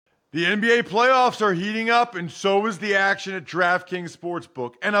The NBA playoffs are heating up, and so is the action at DraftKings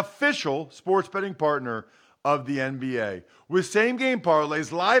Sportsbook, an official sports betting partner of the NBA. With same-game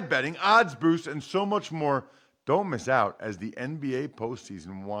parlays, live betting, odds boosts, and so much more, don't miss out as the NBA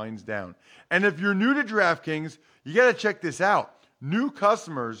postseason winds down. And if you're new to DraftKings, you got to check this out. New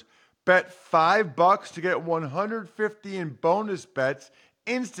customers bet $5 to get $150 in bonus bets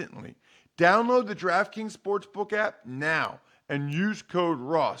instantly. Download the DraftKings Sportsbook app now and use code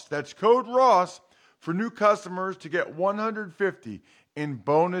Ross. That's code Ross for new customers to get $150 in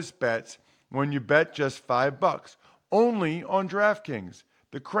bonus bets when you bet just $5. Only on DraftKings.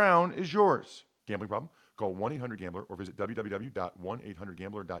 The crown is yours. Gambling problem? Call 1-800-GAMBLER or visit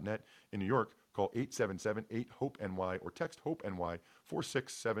www.1800gambler.net. In New York, call 877-8-HOPE-NY or text HOPE-NY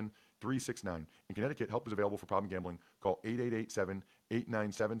 467-369. In Connecticut, help is available for problem gambling. Call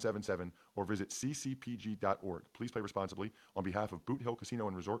 888-7-897-7777 or visit ccpg.org. Please play responsibly. On behalf of Boot Hill Casino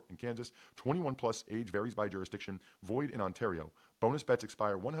and Resort in Kansas, 21 plus, age varies by jurisdiction, void in Ontario. Bonus bets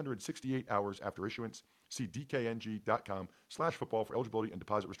expire 168 hours after issuance. See dkng.com/football for eligibility and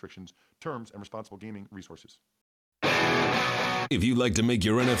deposit restrictions, terms, and responsible gaming resources. If you'd like to make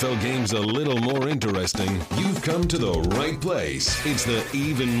your NFL games a little more interesting, you've come to the right place. It's the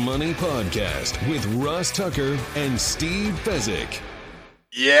Even Money Podcast with Ross Tucker and Steve Fezzik.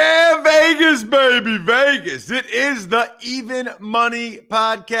 Yeah, Vegas, baby, Vegas. It is the Even Money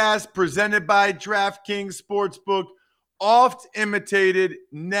Podcast presented by DraftKings Sportsbook. Oft imitated,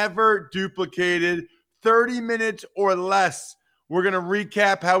 never duplicated, 30 minutes or less. We're going to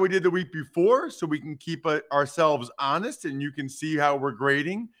recap how we did the week before so we can keep ourselves honest and you can see how we're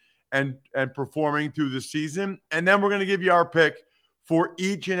grading and performing through the season. And then we're going to give you our pick for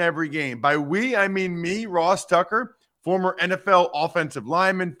each and every game. By we, I mean me, Ross Tucker, former NFL offensive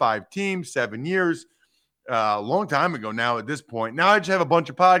lineman, 5 teams, 7 years, a long time ago now at this point. Now I just have a bunch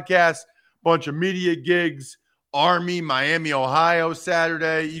of podcasts, bunch of media gigs, Army, Miami, Ohio,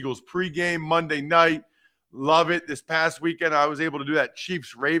 Saturday, Eagles pregame, Monday night. Love it. This past weekend, I was able to do that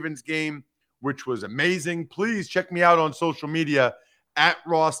Chiefs-Ravens game, which was amazing. Please check me out on social media at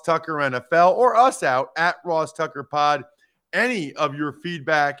Ross Tucker NFL or us out at Ross Tucker Pod. Any of your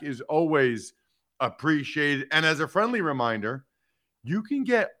feedback is always appreciated. And as a friendly reminder, you can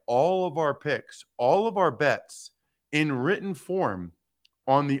get all of our picks, all of our bets in written form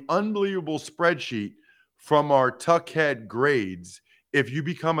on the unbelievable spreadsheet from our Tuckhead grades if you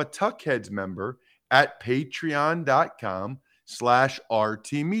become a Tuckheads member at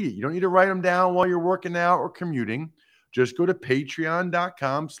patreon.com/RTmedia. You don't need to write them down while you're working out or commuting. Just go to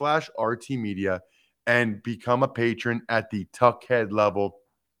patreon.com/RTmedia and become a patron at the Tuckhead level.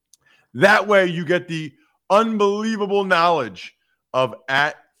 That way you get the unbelievable knowledge of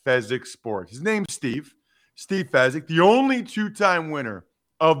at Fezzik Sports. His name's Steve Fezzik, the only 2-time winner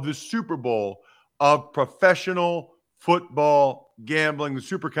of the Super Bowl of professional football gambling, the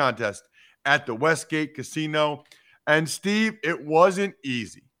Super Contest at the Westgate Casino. And Steve, it wasn't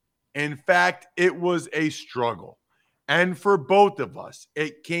easy. In fact, it was a struggle. And for both of us,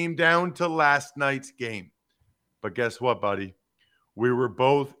 it came down to last night's game. But guess what, buddy? We were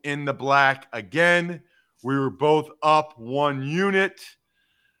both in the black again. We were both up 1 unit.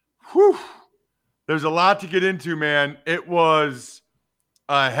 Whew. There's a lot to get into, man. It was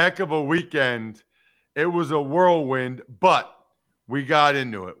a heck of a weekend. It was a whirlwind, but we got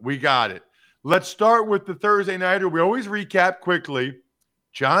into it. We got it. Let's start with the Thursday nighter. We always recap quickly.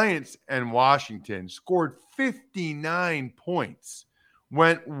 Giants and Washington scored 59 points.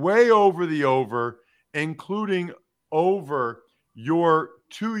 Went way over the over, including over your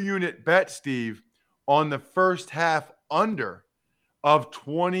 2-unit bet, Steve, on the first half under of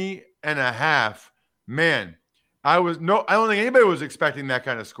 20.5. Man, I don't think anybody was expecting that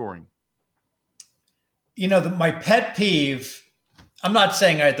kind of scoring. You know, my pet peeve, I'm not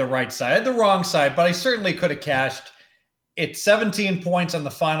saying I had the right side. I had the wrong side, but I certainly could have cashed. It's 17 points on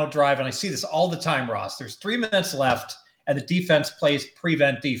the final drive, and I see this all the time, Ross. There's 3 minutes left, and the defense plays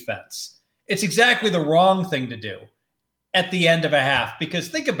prevent defense. It's exactly the wrong thing to do at the end of a half, because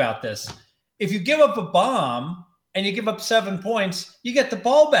think about this. If you give up a bomb and you give up 7 points, you get the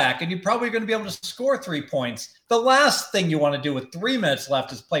ball back, and you're probably going to be able to score 3 points. The last thing you want to do with 3 minutes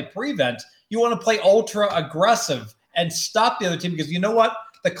left is play prevent. You want to play ultra aggressive and stop the other team, because you know what?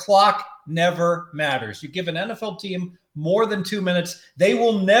 The clock never matters. You give an NFL team more than 2 minutes, they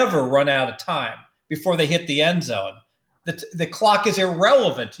will never run out of time before they hit the end zone. The clock is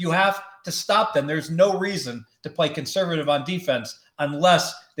irrelevant. You have to stop them. There's no reason to play conservative on defense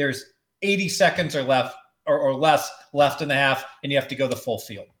unless there's 80 seconds or less left in the half, and you have to go the full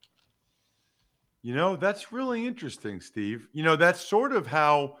field. You know, that's really interesting, Steve. You know, that's sort of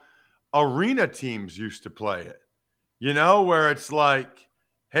how arena teams used to play it, where it's like,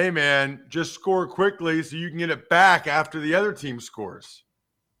 hey, man, just score quickly so you can get it back after the other team scores.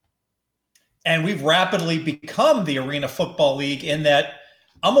 And we've rapidly become the Arena Football League in that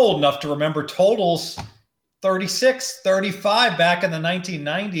I'm old enough to remember totals 36, 35 back in the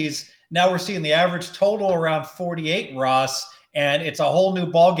 1990s. Now we're seeing the average total around 48, Ross, and it's a whole new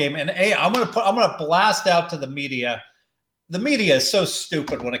ballgame. And hey, I'm gonna blast out to the media. The media is so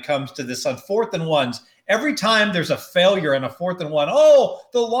stupid when it comes to this on 4th and 1s. Every time there's a failure on a 4th and 1,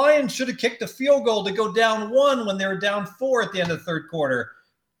 the Lions should have kicked a field goal to go down 1 when they were down 4 at the end of the third quarter.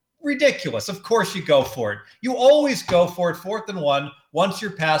 Ridiculous. Of course you go for it. You always go for it 4th and 1 once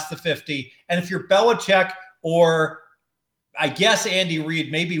you're past the 50. And if you're Belichick or I guess Andy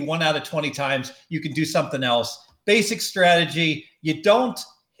Reid, maybe 1 out of 20 times, you can do something else. Basic strategy. You don't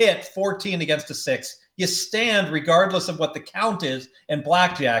hit 14 against a 6. You stand regardless of what the count is in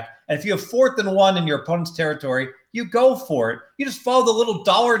blackjack. And if you have 4th and 1 in your opponent's territory, you go for it. You just follow the little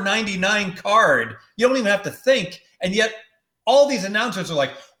 $1.99 card. You don't even have to think. And yet all these announcers are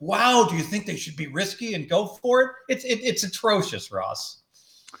like, wow, do you think they should be risky and go for it? It's atrocious, Ross.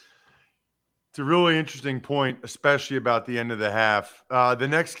 It's a really interesting point, especially about the end of the half. The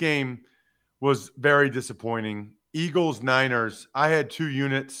next game was very disappointing. Eagles-Niners. I had 2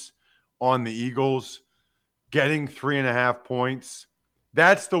 units on the Eagles getting 3.5 points.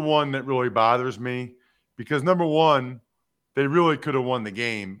 That's the one that really bothers me because, number one, they really could have won the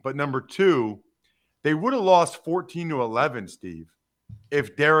game. But number 2, they would have lost 14-11, Steve,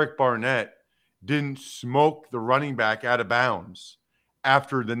 if Derek Barnett didn't smoke the running back out of bounds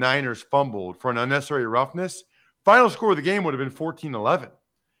after the Niners fumbled for an unnecessary roughness. Final score of the game would have been 14-11,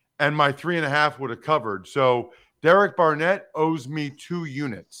 and my 3.5 would have covered. So Derek Barnett owes me 2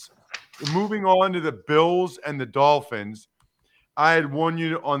 units. Moving on to the Bills and the Dolphins, I had 1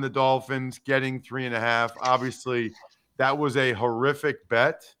 unit on the Dolphins getting 3.5. Obviously, that was a horrific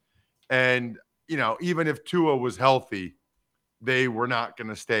bet. And, even if Tua was healthy, they were not going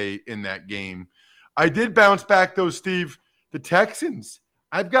to stay in that game. I did bounce back, though, Steve. The Texans,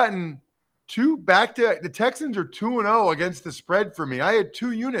 I've gotten 2 back to – the Texans are 2-0 against the spread for me. I had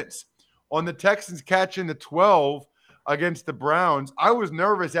 2 units on the Texans catching the 12 against the Browns. I was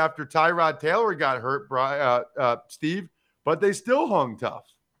nervous after Tyrod Taylor got hurt, Steve, but they still hung tough.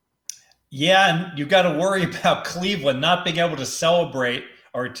 Yeah, and you got to worry about Cleveland not being able to celebrate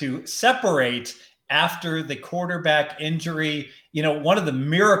or to separate after the quarterback injury. One of the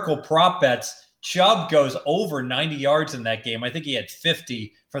miracle prop bets, Chubb goes over 90 yards in that game. I think he had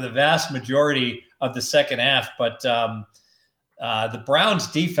 50 for the vast majority of the second half. But the Browns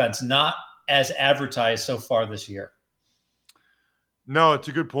defense not as advertised so far this year. No, it's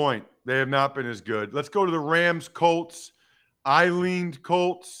a good point. They have not been as good. Let's go to the Rams-Colts. I leaned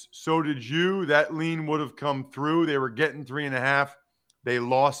Colts. So did you. That lean would have come through. They were getting 3.5. They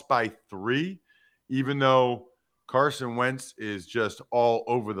lost by 3, even though Carson Wentz is just all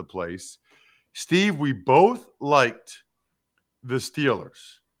over the place. Steve, we both liked the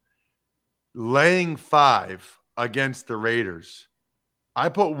Steelers laying 5 against the Raiders. I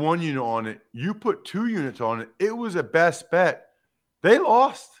put 1 unit on it. You put 2 units on it. It was a best bet. They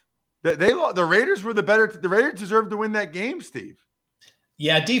lost. They lost. The Raiders were the better. The Raiders deserved to win that game, Steve.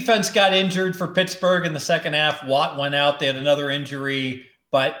 Yeah, defense got injured for Pittsburgh in the second half. Watt went out. They had another injury.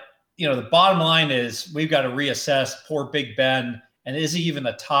 But, the bottom line is we've got to reassess poor Big Ben. And is he even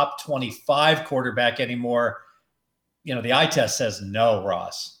a top 25 quarterback anymore? The eye test says no,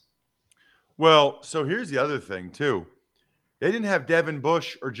 Ross. Well, so here's the other thing, too. They didn't have Devin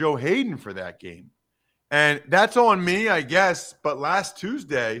Bush or Joe Hayden for that game. And that's on me, I guess. But last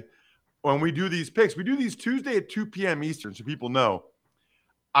Tuesday, when we do these picks, we do these Tuesday at 2 p.m. Eastern, so people know.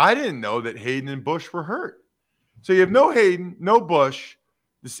 I didn't know that Hayden and Bush were hurt. So you have no Hayden, no Bush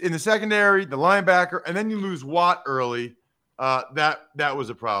in the secondary, the linebacker, and then you lose Watt early. That was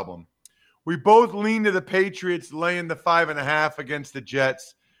a problem. We both leaned to the Patriots, laying the 5.5 against the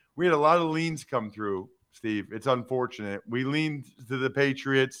Jets. We had a lot of leans come through, Steve. It's unfortunate. We leaned to the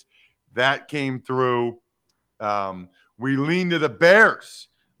Patriots. That came through. We leaned to the Bears,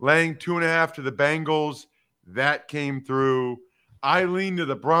 laying 2.5 to the Bengals. That came through. I leaned to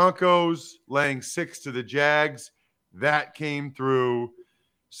the Broncos, laying 6 to the Jags. That came through.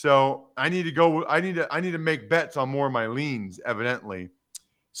 So I need to make bets on more of my leans, evidently.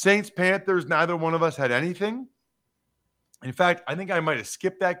 Saints, Panthers, neither one of us had anything. In fact, I think I might have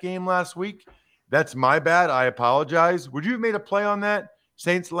skipped that game last week. That's my bad. I apologize. Would you have made a play on that?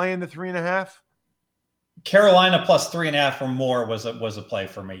 Saints laying the 3.5? Carolina plus 3.5 or more was a play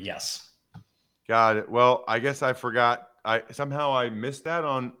for me, yes. Got it. Well, I guess I forgot. I missed that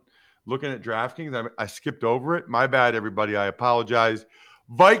on looking at DraftKings. I skipped over it. My bad, everybody. I apologize.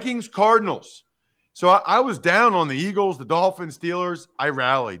 Vikings, Cardinals. So I was down on the Eagles, the Dolphins, Steelers. I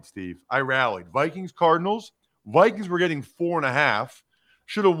rallied, Steve. I rallied. Vikings, Cardinals. Vikings were getting 4.5.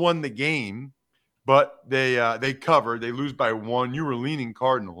 Should have won the game, but they covered. They lose by 1. You were leaning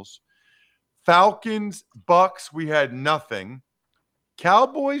Cardinals. Falcons, Bucks, we had nothing.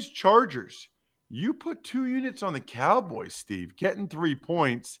 Cowboys, Chargers. You put 2 units on the Cowboys, Steve, getting 3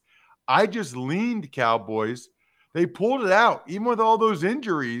 points. I just leaned Cowboys. They pulled it out. Even with all those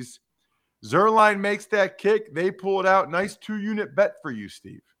injuries, Zerline makes that kick. They pull it out. Nice 2-unit bet for you,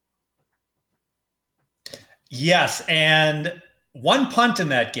 Steve. Yes, and 1 punt in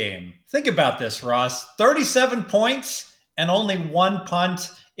that game. Think about this, Ross. 37 points and only 1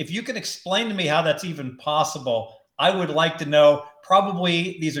 punt. If you can explain to me how that's even possible, I would like to know.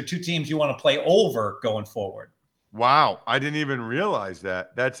 Probably these are 2 teams you want to play over going forward. Wow, I didn't even realize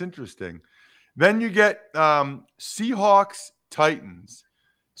that. That's interesting. Then you get Seahawks, Titans.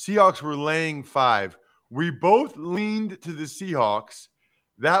 Seahawks were laying 5. We both leaned to the Seahawks.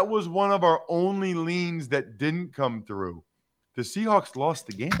 That was one of our only leans that didn't come through. The Seahawks lost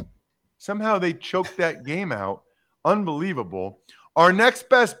the game. Somehow they choked that game out. Unbelievable. Our next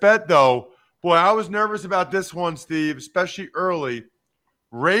best bet, though, boy, I was nervous about this one, Steve, especially early.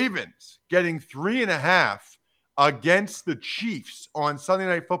 Ravens getting 3.5 against the Chiefs on Sunday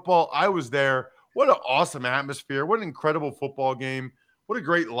Night Football. I was there. What an awesome atmosphere. What an incredible football game. What a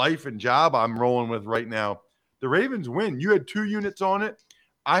great life and job I'm rolling with right now. The Ravens win. You had 2 units on it.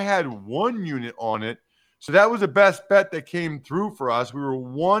 I had 1 unit on it. So that was the best bet that came through for us. We were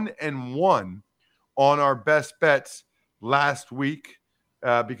 1-1 on our best bets last week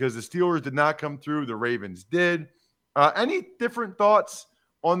because the Steelers did not come through. The Ravens did. Any different thoughts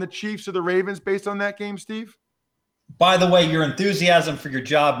on the Chiefs or the Ravens based on that game, Steve? By the way, your enthusiasm for your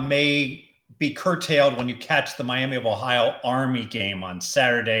job may be curtailed when you catch the Miami of Ohio Army game on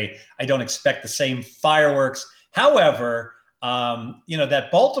Saturday. I don't expect the same fireworks. However, that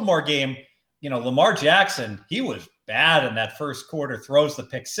Baltimore game, Lamar Jackson, he was bad in that first quarter, throws the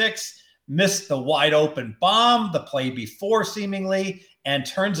pick 6, missed the wide open bomb, the play before seemingly, and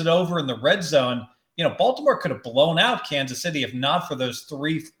turns it over in the red zone. Baltimore could have blown out Kansas City if not for those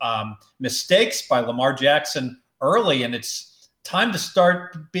 3 mistakes by Lamar Jackson early. And it's time to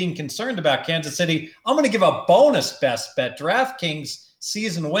start being concerned about Kansas City. I'm going to give a bonus best bet. DraftKings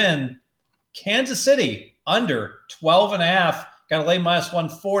season win. Kansas City under 12.5. Got to lay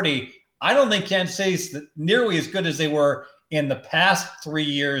 -140. I don't think Kansas City's nearly as good as they were in the past 3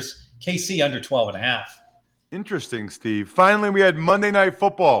 years. KC under 12.5. Interesting, Steve. Finally, we had Monday Night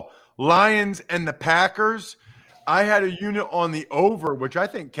Football. Lions and the Packers. I had a unit on the over, which I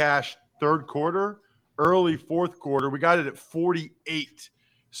think cashed third quarter, early fourth quarter. We got it at 48.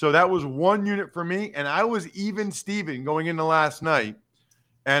 So that was 1 unit for me. And I was even Steven going into last night.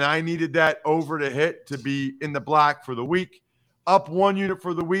 And I needed that over to hit to be in the black for the week. Up 1 unit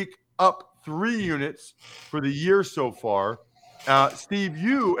for the week, up 3 units for the year so far. Steve,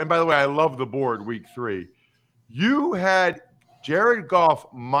 and by the way, I love the board week 3. You had Jared Goff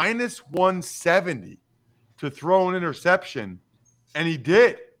 -170 to throw an interception, and he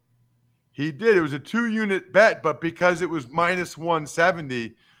did. He did. It was a 2-unit bet, but because it was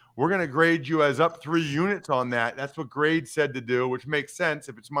 -170, we're going to grade you as up 3 units on that. That's what grade said to do, which makes sense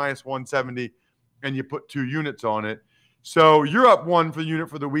if it's -170 and you put 2 units on it. So you're up 1 for the unit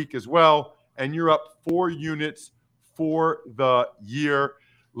for the week as well, and you're up 4 units for the year.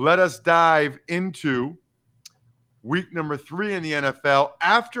 Let us dive into week number 3 in the NFL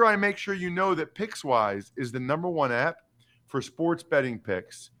after I make sure you know that PicksWise is the #1 app for sports betting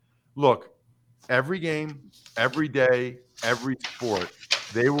picks. Look, every game, every day, every sport,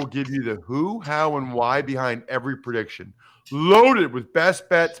 they will give you the who, how, and why behind every prediction. Loaded with best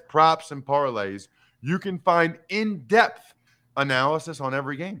bets, props, and parlays. You can find in-depth analysis on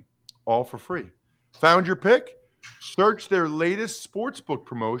every game, all for free. Found your pick? Search their latest sportsbook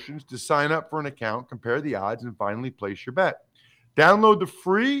promotions to sign up for an account, compare the odds, and finally place your bet. Download the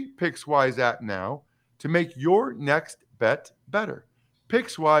free PicksWise app now to make your next bet better.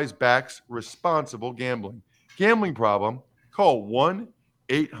 PicksWise backs responsible gambling. Gambling problem? Call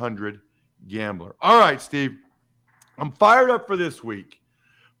 1-800-GAMBLER. All right, Steve, I'm fired up for this week,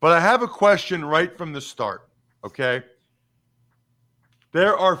 but I have a question right from the start, okay?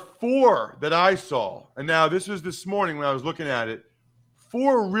 There are 4 that I saw, and now this was this morning when I was looking at it,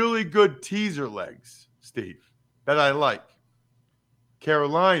 4 really good teaser legs, Steve, that I like.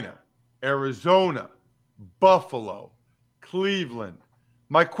 Carolina, Arizona, Buffalo, Cleveland.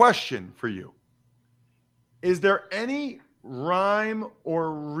 My question for you, is there any rhyme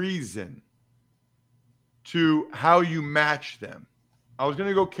or reason to how you match them. I was going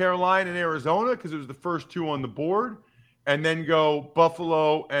to go Carolina and Arizona because it was the first two on the board, and then go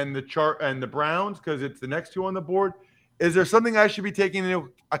Buffalo and the Browns because it's the next two on the board. Is there something I should be taking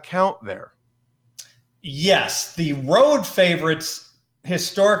into account there? Yes, the road favorites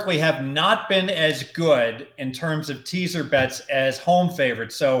historically have not been as good in terms of teaser bets as home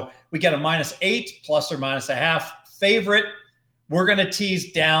favorites. So we get a -8 plus or minus a half favorite. We're going to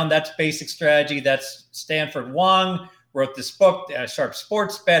tease down. That's basic strategy. That's Stanford Wong wrote this book, Sharp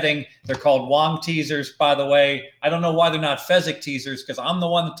Sports Betting. They're called Wong teasers, by the way. I don't know why they're not Fezzik teasers, because I'm the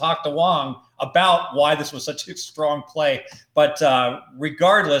one that talked to Wong about why this was such a strong play. But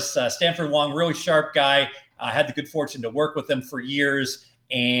regardless, Stanford Wong, really sharp guy. I had the good fortune to work with him for years,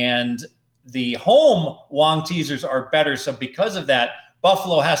 and the home Wong teasers are better. So because of that,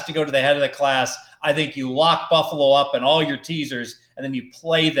 Buffalo has to go to the head of the class. I think you lock Buffalo up in all your teasers, and then you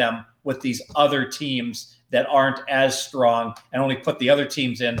play them with these other teams that aren't as strong, and only put the other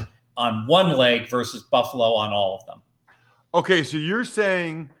teams in on one leg versus Buffalo on all of them. Okay, so you're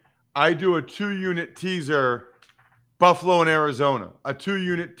saying I do a 2-unit teaser, Buffalo and Arizona, a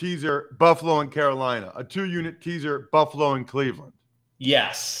 2-unit teaser, Buffalo and Carolina, a 2-unit teaser, Buffalo and Cleveland.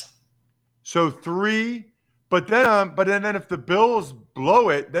 Yes. So 3, but then if the Bills blow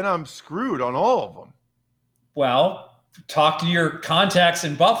it, then I'm screwed on all of them. Well, talk to your contacts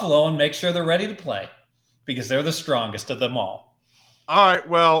in Buffalo and make sure they're ready to play, because they're the strongest of them all. All right,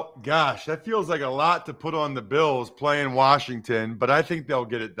 well, gosh, that feels like a lot to put on the Bills playing Washington, but I think they'll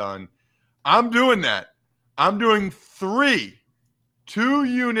get it done. I'm doing that. I'm doing 3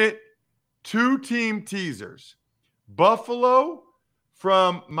 2-unit, 2-team teasers. Buffalo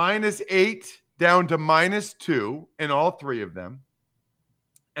from -8 down to -2 in all 3 of them.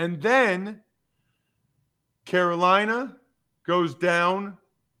 And then Carolina goes down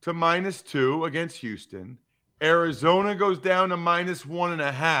to -2 against Houston. Arizona goes down to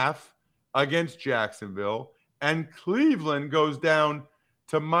 -1.5 against Jacksonville. And Cleveland goes down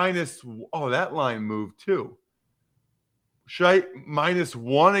to that line moved too. Should I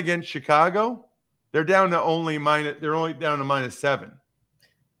 -1 against Chicago? They're down to they're only down to -7.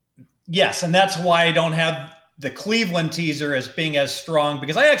 Yes, and that's why I don't have the Cleveland teaser as being as strong,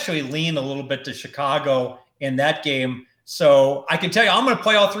 because I actually lean a little bit to Chicago in that game. So I can tell you, I'm going to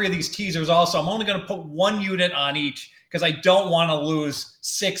play all 3 of these teasers also. I'm only going to put 1 unit on each because I don't want to lose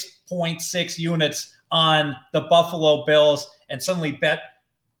 6.6 units on the Buffalo Bills and suddenly bet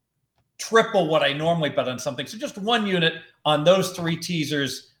triple what I normally bet on something. So just 1 unit on those 3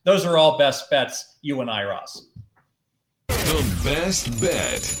 teasers. Those are all best bets, you and I, Ross. The best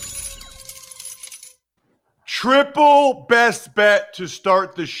bet. Triple best bet to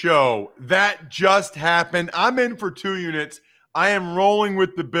start the show. That just happened. I'm in for 2 units. I am rolling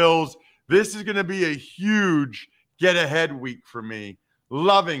with the Bills. This is going to be a huge get-ahead week for me.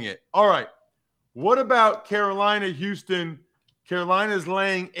 Loving it. All right. What about Carolina, Houston? Carolina's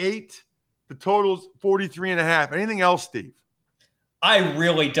laying 8. The total's 43.5. Anything else, Steve? I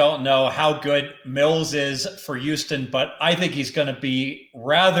really don't know how good Mills is for Houston, but I think he's going to be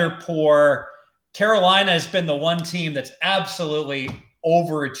rather poor. Carolina has been the one team that's absolutely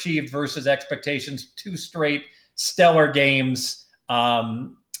overachieved versus expectations. 2 straight stellar games.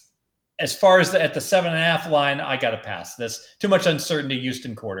 As far as at the 7.5 line, I got to pass this. Too much uncertainty,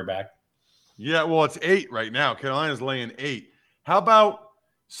 Houston quarterback. Yeah, well, it's 8 right now. Carolina's laying 8. How about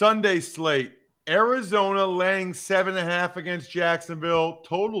Sunday slate? Arizona laying 7.5 against Jacksonville.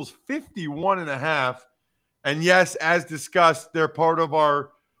 Totals 51.5. And yes, as discussed, they're part of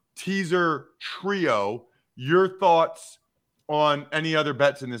our teaser trio. Your thoughts on any other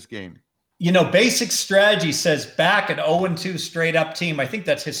bets in this game? You know, basic strategy says back an 0-2 straight up team. I think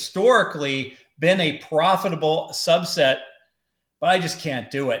that's historically been a profitable subset, but I just can't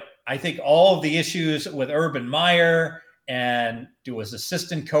do it. I think all of the issues with Urban Meyer, and do his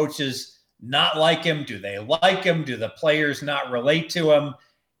assistant coaches not like him? Do they like him? Do the players not relate to him?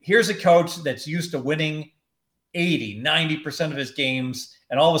 Here's a coach that's used to winning 80, 90% of his games,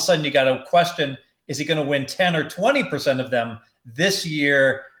 and all of a sudden you got to question, is he going to win 10 or 20% of them this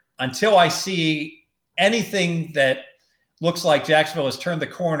year? Until I see anything that looks like Jacksonville has turned the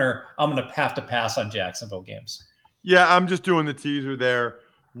corner, I'm going to have to pass on Jacksonville games. Yeah, I'm just doing the teaser there.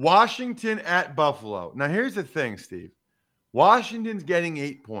 Washington at Buffalo. Now, here's the thing, Steve. Washington's getting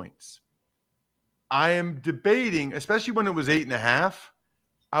 8 points. I am debating, especially when it was 8.5,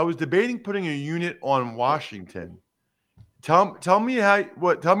 I was debating putting a unit on Washington. Tell me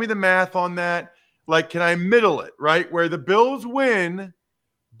the math on that. Like, can I middle it, right? Where the Bills win,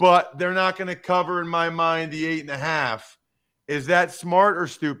 but they're not going to cover, in my mind, the 8.5. Is that smart or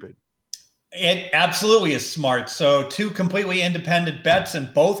stupid? It absolutely is smart. So 2 completely independent bets,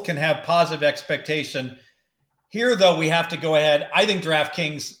 and both can have positive expectation. Here, though, we have to go ahead. I think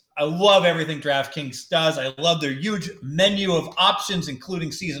DraftKings, I love everything DraftKings does. I love their huge menu of options,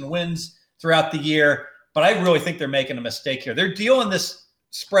 including season wins throughout the year. But I really think they're making a mistake here. They're dealing this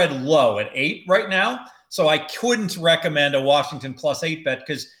spread low at 8 right now. So I couldn't recommend a Washington +8 bet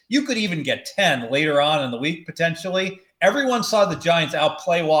because you could even get 10 later on in the week potentially. Everyone saw the Giants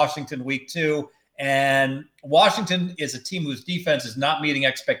outplay Washington week 2, and Washington is a team whose defense is not meeting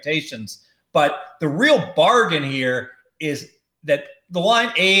expectations. But the real bargain here is that the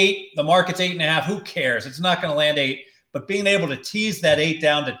line 8, the market's 8.5. Who cares? It's not going to land 8. But being able to tease that 8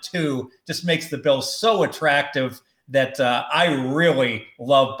 down to 2 just makes the Bills so attractive that I really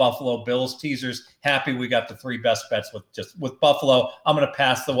love Buffalo Bills teasers. Happy we got the 3 best bets with Buffalo. I'm going to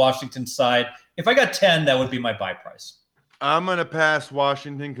pass the Washington side. If I got 10, that would be my buy price. I'm going to pass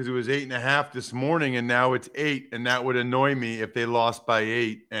Washington because it was 8.5 this morning, and now it's 8, and that would annoy me if they lost by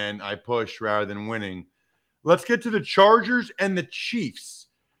 8 and I push rather than winning. Let's get to the Chargers and the Chiefs.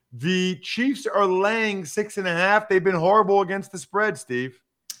 The Chiefs are laying 6.5. They've been horrible against the spread, Steve.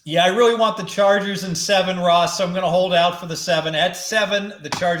 Yeah, I really want the Chargers in 7, Ross, so I'm going to hold out for the 7. At 7, the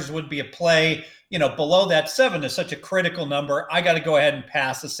Chargers would be a play. Below that 7 is such a critical number. I got to go ahead and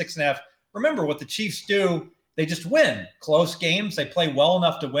pass the 6.5. Remember what the Chiefs do. They just win close games. They play well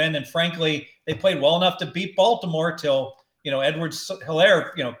enough to win. And frankly, they played well enough to beat Baltimore till,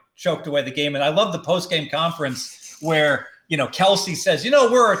 Edwards-Helaire, choked away the game. And I love the post-game conference where, Kelsey says,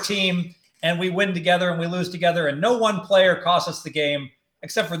 we're a team and we win together and we lose together. And no one player cost us the game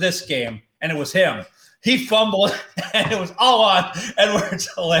except for this game. And it was him. He fumbled and it was all on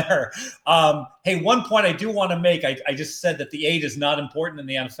Edwards-Helaire. Hey, one point I do want to make. I just said that the 8 is not important in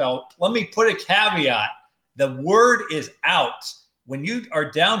the NFL. Let me put a caveat. The word is out. When you are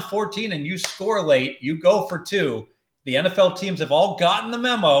down 14 and you score late, you go for 2. The NFL teams have all gotten the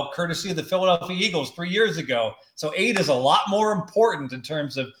memo, courtesy of the Philadelphia Eagles 3 years ago. So 8 is a lot more important in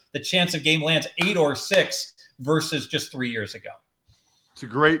terms of the chance of game lands 8 or 6 versus just 3 years ago. It's a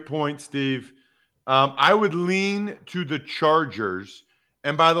great point, Steve. I would lean to the Chargers.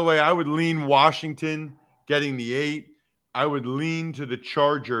 And by the way, I would lean Washington getting the 8. I would lean to the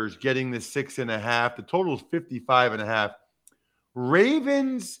Chargers getting the 6.5. The total is 55.5.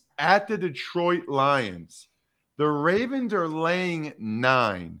 Ravens at the Detroit Lions. The Ravens are laying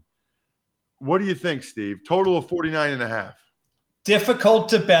 9. What do you think, Steve? Total of 49.5. Difficult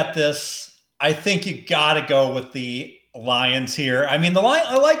to bet this. I think you got to go with the Lions here. I mean,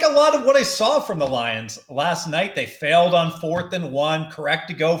 I like a lot of what I saw from the Lions last night. They failed on 4th and 1, correct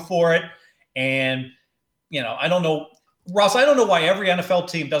to go for it. And, I don't know. Ross, I don't know why every NFL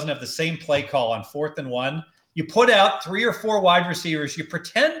team doesn't have the same play call on 4th and 1. You put out 3 or 4 wide receivers, you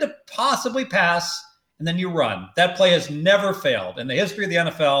pretend to possibly pass, and then you run. That play has never failed. In the history of the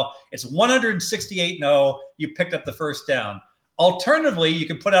NFL, it's 168-0. You picked up the first down. Alternatively, you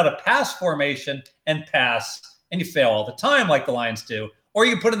can put out a pass formation and pass, and you fail all the time like the Lions do. Or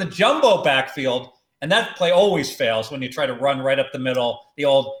you put in the jumbo backfield, and that play always fails when you try to run right up the middle. The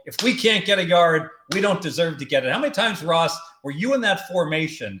old, if we can't get a yard, we don't deserve to get it. How many times, Ross, were you in that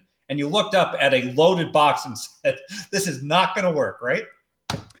formation and you looked up at a loaded box and said, this is not going to work, right?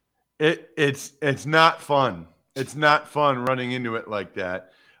 It's not fun. It's not fun running into it like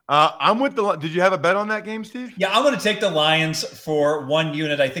that. I'm with the – did you have a bet on that game, Steve? Yeah, I'm going to take the Lions for 1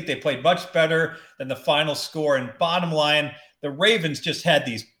 unit. I think they played much better than the final score. And bottom line, the Ravens just had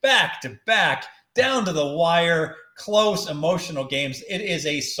these back-to-back, down to the wire, close, emotional games. It is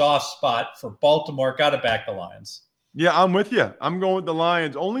a soft spot for Baltimore. Got to back the Lions. Yeah, I'm with you. I'm going with the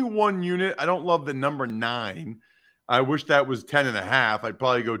Lions. Only 1 unit. I don't love the number 9. I wish that was 10.5. I'd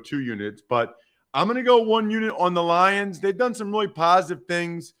probably go 2 units. But I'm going to go 1 unit on the Lions. They've done some really positive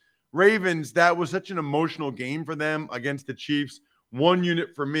things. Ravens, that was such an emotional game for them against the Chiefs. 1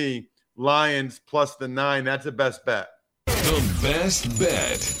 unit for me. Lions plus the 9. That's the best bet. The best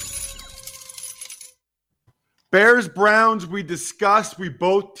bet. Bears, Browns, we discussed. We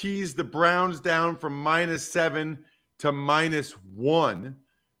both teased the Browns down from -7 to -1.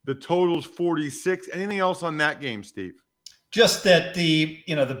 The total's 46. Anything else on that game, Steve? Just that the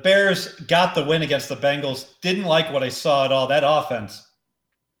Bears got the win against the Bengals. Didn't like what I saw at all. That offense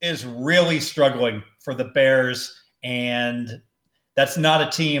is really struggling for the Bears, and that's not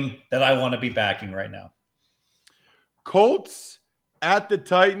a team that I want to be backing right now. Colts at the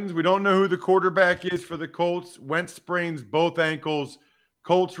Titans. We don't know who the quarterback is for the Colts. Wentz sprains both ankles.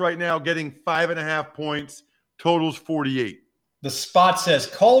 Colts right now getting 5.5 points. Totals 48. The spot says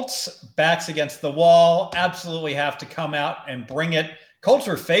Colts, backs against the wall, absolutely have to come out and bring it. Colts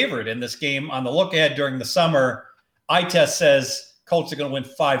were favored in this game on the look ahead during the summer. Eye test says Colts are going to win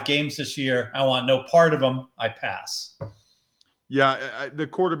 5 games this year. I want no part of them. I pass. Yeah, the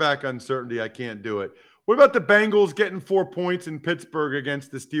quarterback uncertainty, I can't do it. What about the Bengals getting 4 points in Pittsburgh against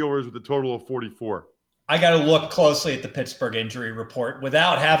the Steelers with a total of 44? I got to look closely at the Pittsburgh injury report.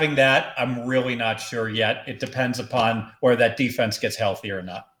 Without having that, I'm really not sure yet. It depends upon where that defense gets healthy or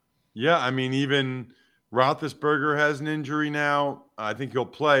not. Yeah, I mean, even Roethlisberger has an injury now. I think he'll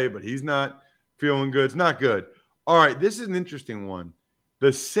play, but he's not feeling good. It's not good. All right, this is an interesting one.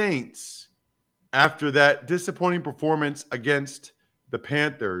 The Saints, after that disappointing performance against the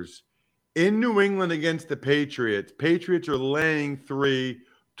Panthers, in New England against the Patriots, Patriots are laying 3,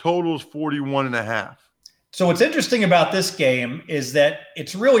 totals 41.5. So what's interesting about this game is that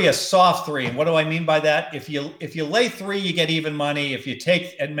it's really a soft 3. And what do I mean by that? If you lay 3, you get even money. If you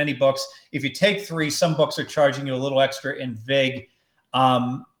take at many books, if you take 3, some books are charging you a little extra in VIG.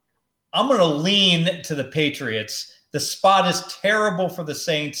 I'm going to lean to the Patriots. The spot is terrible for the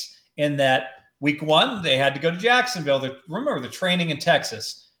Saints in that week 1, they had to go to Jacksonville. Remember, the training in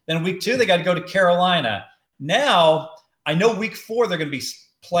Texas. Then week 2, they got to go to Carolina. Now, I know week 4, they're going to be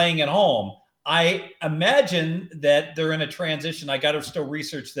playing at home. I imagine that they're in a transition. I got to still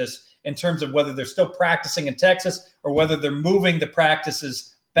research this in terms of whether they're still practicing in Texas or whether they're moving the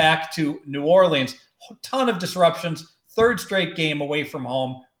practices back to New Orleans. A ton of disruptions, 3rd straight game away from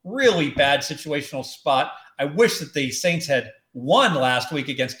home, really bad situational spot. I wish that the Saints had won last week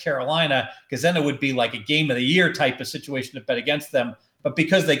against Carolina, because then it would be like a game of the year type of situation to bet against them. But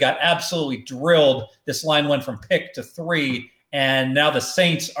because they got absolutely drilled, this line went from pick to 3. And now the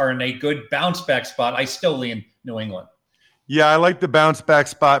Saints are in a good bounce back spot. I still lean New England. Yeah, I like the bounce back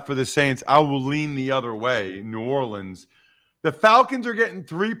spot for the Saints. I will lean the other way, New Orleans. The Falcons are getting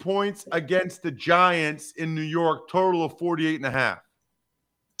 3 points against the Giants in New York, total of 48.5.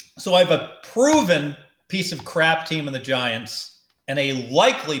 So I have a proven piece of crap team in the Giants and a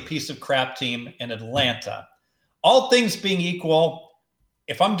likely piece of crap team in Atlanta. All things being equal,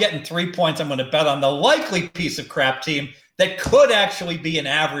 if I'm getting 3 points, I'm going to bet on the likely piece of crap team that could actually be an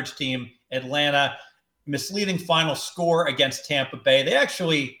average team, Atlanta. Misleading final score against Tampa Bay.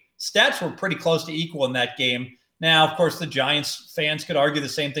 Stats were pretty close to equal in that game. Now, of course, the Giants fans could argue the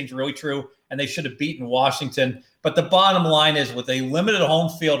same thing's really true, and they should have beaten Washington. But the bottom line is, with a limited home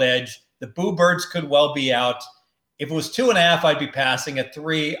field edge, the Boo Birds could well be out. If it was 2.5, I'd be passing. At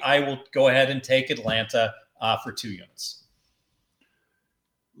 3, I will go ahead and take Atlanta for 2 units.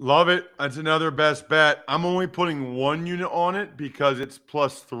 Love it. That's another best bet. I'm only putting 1 unit on it because it's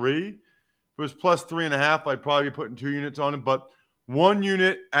 +3. If it was +3.5, I'd probably be putting 2 units on it. But 1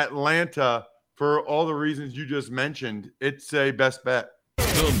 unit, Atlanta, for all the reasons you just mentioned, it's a best bet.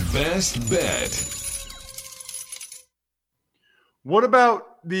 The best bet. What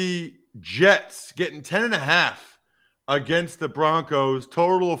about the Jets getting 10.5 against the Broncos,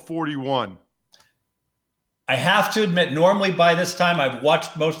 total of 41? I have to admit, normally by this time, I've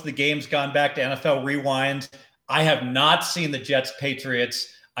watched most of the games, gone back to NFL Rewind. I have not seen the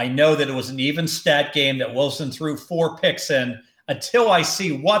Jets-Patriots. I know that it was an even stat game that Wilson threw 4 picks in. Until I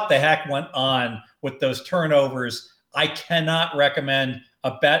see what the heck went on with those turnovers, I cannot recommend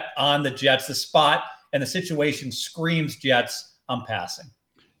a bet on the Jets. The spot and the situation screams Jets. I'm passing.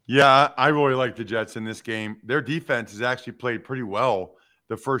 Yeah, I really like the Jets in this game. Their defense has actually played pretty well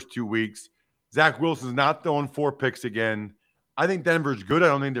the first 2 weeks. Zach Wilson's not throwing 4 picks again. I think Denver's good. I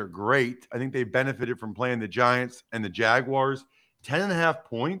don't think they're great. I think they benefited from playing the Giants and the Jaguars. 10.5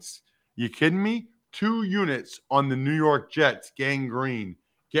 points? You kidding me? 2 units on the New York Jets, Gang Green,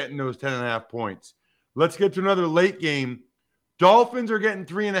 getting those 10.5 points. Let's get to another late game. Dolphins are getting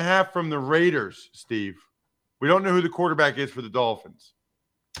 3.5 from the Raiders, Steve. We don't know who the quarterback is for the Dolphins.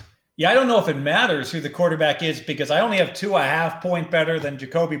 Yeah, I don't know if it matters who the quarterback is, because I only have 2.5 point better than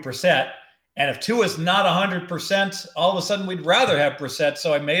Jacoby Brissett. And if Tua is not 100%, all of a sudden we'd rather have Brissett.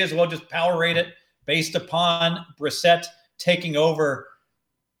 So I may as well just power rate it based upon Brissett taking over.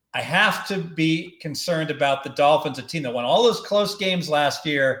 I have to be concerned about the Dolphins, a team that won all those close games last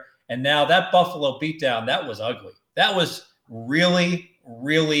year. And now that Buffalo beatdown, that was ugly. That was really,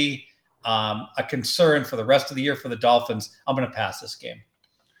 really a concern for the rest of the year for the Dolphins. I'm going to pass this game.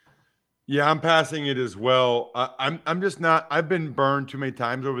 Yeah, I'm passing it as well. I'm just not – I've been burned too many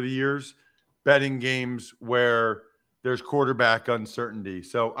times over the years betting games where there's quarterback uncertainty.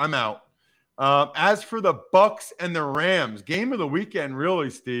 So I'm out. As for the Bucks and the Rams, game of the weekend, really,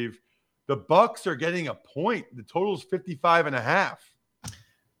 Steve, the Bucks are getting a point. The total is 55.5.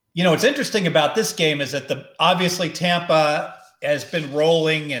 You know, what's interesting about this game is that obviously Tampa has been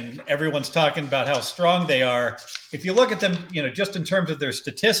rolling and everyone's talking about how strong they are. If you look at them, just in terms of their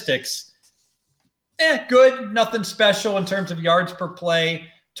statistics, good, nothing special in terms of yards per play,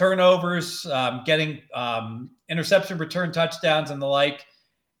 turnovers, getting interception return touchdowns and the like.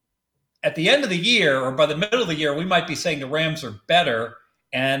 At the end of the year, or by the middle of the year, we might be saying the Rams are better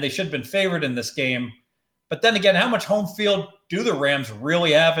and they should have been favored in this game. But then again, how much home field do the Rams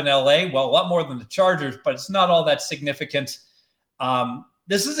really have in LA? Well, a lot more than the Chargers, but it's not all that significant.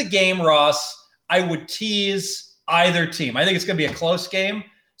 This is a game, Ross, I would tease either team. I think it's going to be a close game.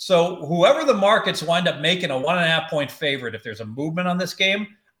 So whoever the markets wind up making a 1.5-point favorite, if there's a movement on this game,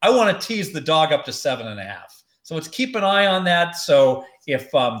 I want to tease the dog up to 7.5. So let's keep an eye on that. So if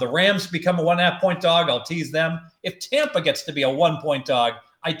the Rams become a 1.5-point dog, I'll tease them. If Tampa gets to be a 1-point dog,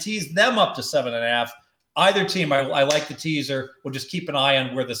 I tease them up to 7.5. Either team, I like the teaser. We'll just keep an eye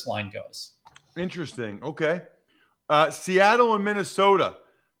on where this line goes. Interesting. Okay. Seattle and Minnesota.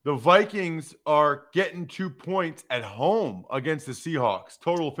 The Vikings are getting 2 points at home against the Seahawks.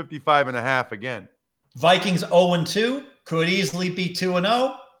 Total 55.5 again. Vikings 0-2. Could easily be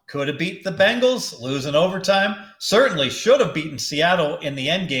 2-0. Could have beat the Bengals, lose in overtime. Certainly should have beaten Seattle in the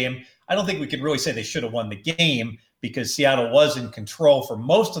end game. I don't think we could really say they should have won the game because Seattle was in control for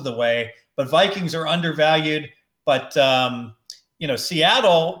most of the way. But Vikings are undervalued. But,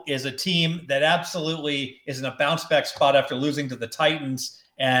 Seattle is a team that absolutely is in a bounce-back spot after losing to the Titans.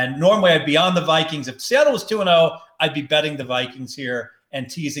 And normally I'd be on the Vikings. If Seattle was 2-0, I'd be betting the Vikings here and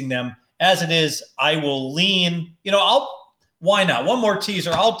teasing them. As it is, I will lean. Why not? One more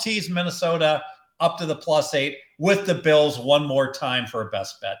teaser. I'll tease Minnesota up to the +8 with the Bills one more time for a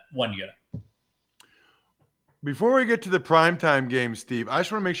best bet, 1 unit. Before we get to the primetime game, Steve, I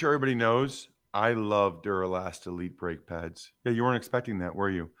just want to make sure everybody knows I love Duralast Elite brake pads. Yeah, you weren't expecting that, were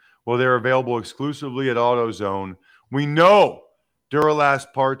you? Well, they're available exclusively at AutoZone. We know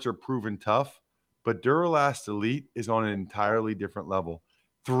Duralast parts are proven tough, but Duralast Elite is on an entirely different level.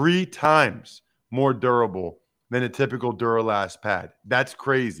 3 times more durable than a typical Duralast pad. That's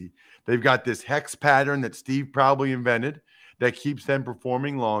crazy. They've got this hex pattern that Steve probably invented that keeps them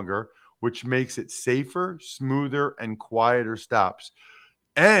performing longer, which makes it safer, smoother, and quieter stops.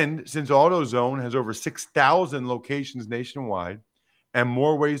 And since AutoZone has over 6,000 locations nationwide and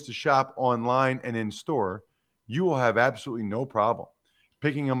more ways to shop online and in store, you will have absolutely no problem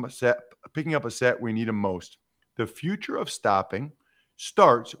picking up a set we need them most. The future of stopping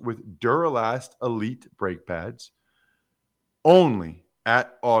starts with Duralast Elite brake pads only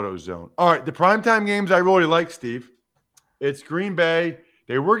at AutoZone. All right, the primetime games I really like, Steve. It's Green Bay.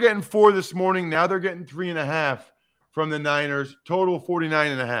 They were getting 4 this morning. Now they're getting 3.5 from the Niners. Total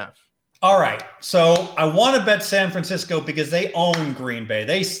 49.5. All right. So I want to bet San Francisco because they own Green Bay.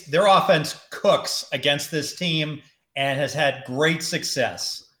 Their offense cooks against this team and has had great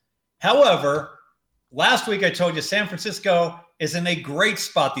success. However, last week I told you San Francisco is in a great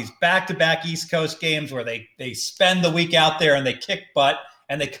spot. These back-to-back East Coast games where they spend the week out there and they kick butt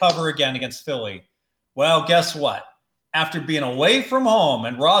and they cover again against Philly. Well, guess what? After being away from home,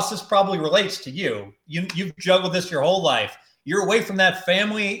 and Ross, this probably relates to you. You've juggled this your whole life. You're away from that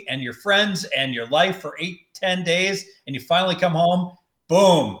family and your friends and your life for 8-10 days, and you finally come home,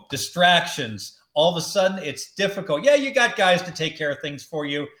 boom, distractions. All of a sudden, it's difficult. Yeah, you got guys to take care of things for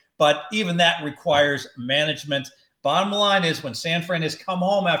you, but even that requires management. Bottom line is when San Fran has come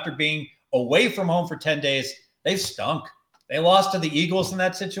home after being away from home for 10 days, they've stunk. They lost to the Eagles in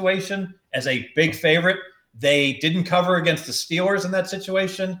that situation as a big favorite. They didn't cover against the Steelers in that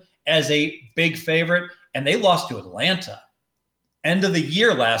situation as a big favorite, and they lost to Atlanta. End of the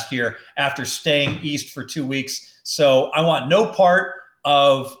year last year after staying east for 2 weeks. So I want no part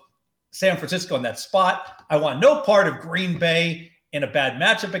of San Francisco in that spot. I want no part of Green Bay in a bad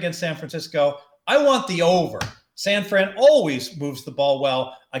matchup against San Francisco. I want the over. San Fran always moves the ball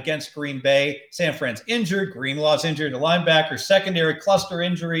well against Green Bay. San Fran's injured. Greenlaw's injured. The linebacker, secondary cluster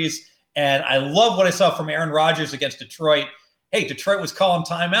injuries. And I love what I saw from Aaron Rodgers against Detroit. Hey, Detroit was calling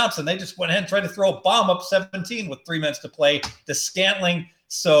timeouts, and they just went ahead and tried to throw a bomb up 17 with 3 minutes to play to Scantling.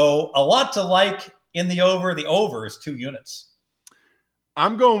 So a lot to like in the over. The over is 2 units.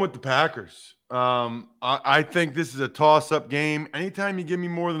 I'm going with the Packers. I think this is a toss-up game. Anytime you give me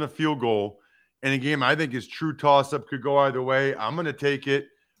more than a field goal in a game I think is true toss-up, could go either way, I'm going to take it.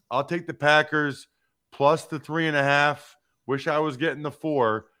 I'll take the Packers plus the 3.5. Wish I was getting the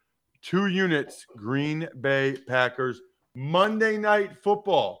 4. 2 units, Green Bay Packers. Monday Night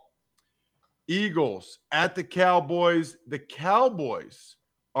Football. Eagles at the Cowboys. The Cowboys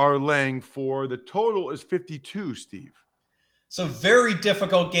are laying 4. The total is 52, Steve. So very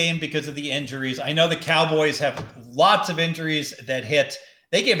difficult game because of the injuries. I know the Cowboys have lots of injuries that hit.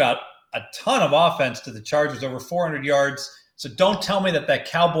 They gave out a ton of offense to the Chargers, over 400 yards. So don't tell me that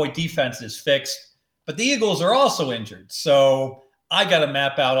Cowboy defense is fixed. But the Eagles are also injured. So I got to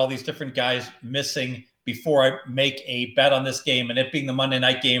map out all these different guys missing before I make a bet on this game. And it being the Monday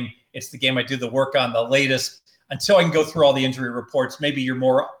night game, it's the game I do the work on the latest. Until I can go through all the injury reports, maybe you're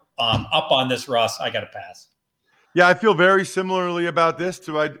more up on this, Russ. I got to pass. Yeah, I feel very similarly about this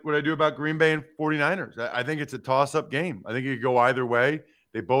to what I do about Green Bay and 49ers. I think it's a toss-up game. I think it could go either way.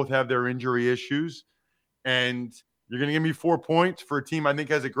 They both have their injury issues. And you're going to give me 4 points for a team I think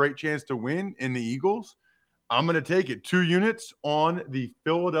has a great chance to win in the Eagles. I'm going to take it. 2 units on the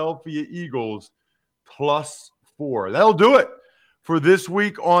Philadelphia Eagles +4. That'll do it for this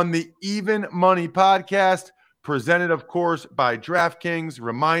week on the Even Money Podcast. Presented, of course, by DraftKings.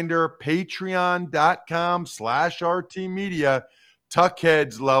 Reminder, patreon.com/RT Media.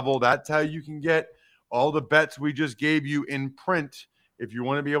 Tuckheads level. That's how you can get all the bets we just gave you in print if you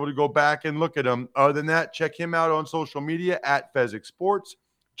want to be able to go back and look at them. Other than that, check him out on social media at Fezzik Sports.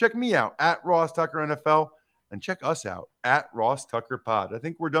 Check me out at Ross Tucker NFL. And check us out at Ross Tucker Pod. I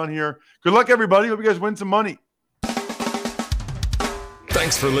think we're done here. Good luck, everybody. Hope you guys win some money.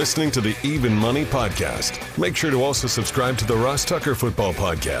 Thanks for listening to the Even Money Podcast. Make sure to also subscribe to the Ross Tucker Football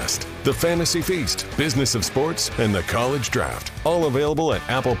Podcast, The Fantasy Feast, Business of Sports, and The College Draft. All available at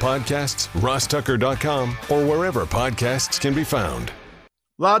Apple Podcasts, rosstucker.com, or wherever podcasts can be found.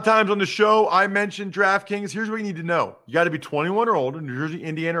 A lot of times on the show, I mentioned DraftKings. Here's what you need to know. You got to be 21 or older, New Jersey,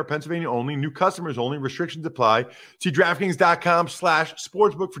 Indiana, or Pennsylvania only. New customers only. Restrictions apply. See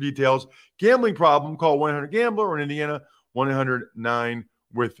DraftKings.com/sportsbook for details. Gambling problem, call 1-800-GAMBLER, or in Indiana,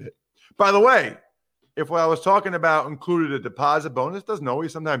 1-800-9-WITH-IT. By the way, if what I was talking about included a deposit bonus, doesn't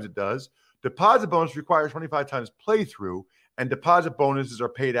always, sometimes it does. Deposit bonus requires 25 times playthrough, and deposit bonuses are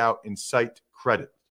paid out in site credit.